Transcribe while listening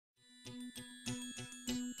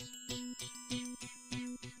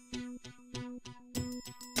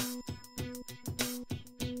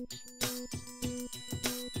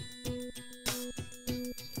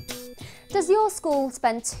Does your school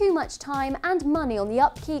spend too much time and money on the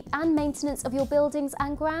upkeep and maintenance of your buildings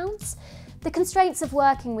and grounds? The constraints of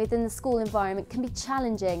working within the school environment can be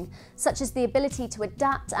challenging, such as the ability to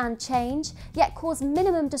adapt and change, yet cause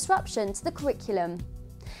minimum disruption to the curriculum.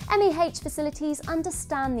 MEH facilities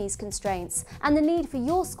understand these constraints and the need for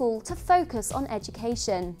your school to focus on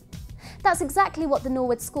education. That's exactly what the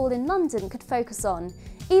Norwood School in London could focus on,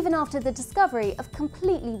 even after the discovery of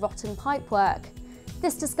completely rotten pipework.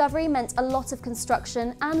 This discovery meant a lot of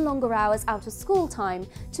construction and longer hours out of school time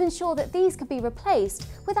to ensure that these could be replaced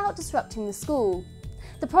without disrupting the school.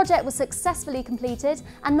 The project was successfully completed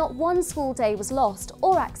and not one school day was lost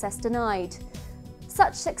or access denied.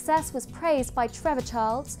 Such success was praised by Trevor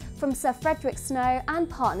Childs from Sir Frederick Snow and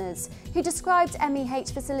partners, who described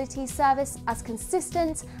MEH facilities service as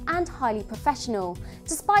consistent and highly professional,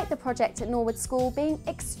 despite the project at Norwood School being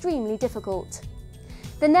extremely difficult.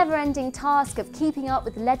 The never-ending task of keeping up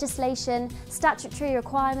with legislation, statutory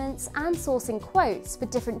requirements and sourcing quotes for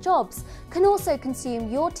different jobs can also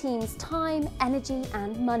consume your team's time, energy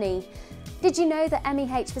and money. Did you know that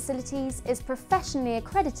MEH Facilities is professionally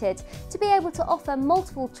accredited to be able to offer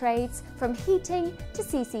multiple trades from heating to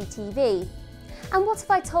CCTV? And what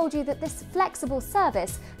if I told you that this flexible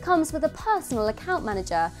service comes with a personal account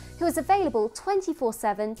manager who is available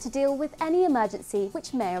 24/7 to deal with any emergency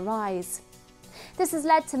which may arise? This has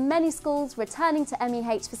led to many schools returning to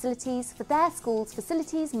MEH Facilities for their school's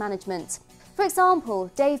facilities management. For example,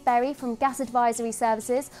 Dave Berry from Gas Advisory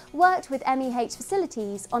Services worked with MEH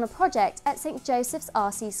Facilities on a project at St Joseph's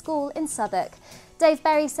RC School in Southwark. Dave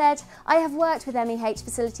Berry said, "I have worked with MEH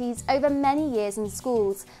Facilities over many years in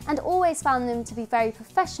schools and always found them to be very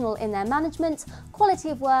professional in their management, quality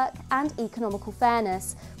of work and economical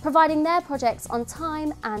fairness, providing their projects on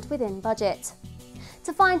time and within budget."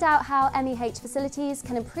 To find out how MEH Facilities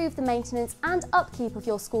can improve the maintenance and upkeep of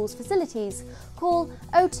your school's facilities, call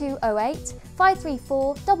 0208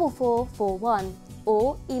 534 4441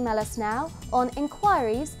 or email us now on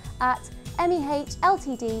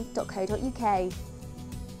inquiries@mehltd.co.uk.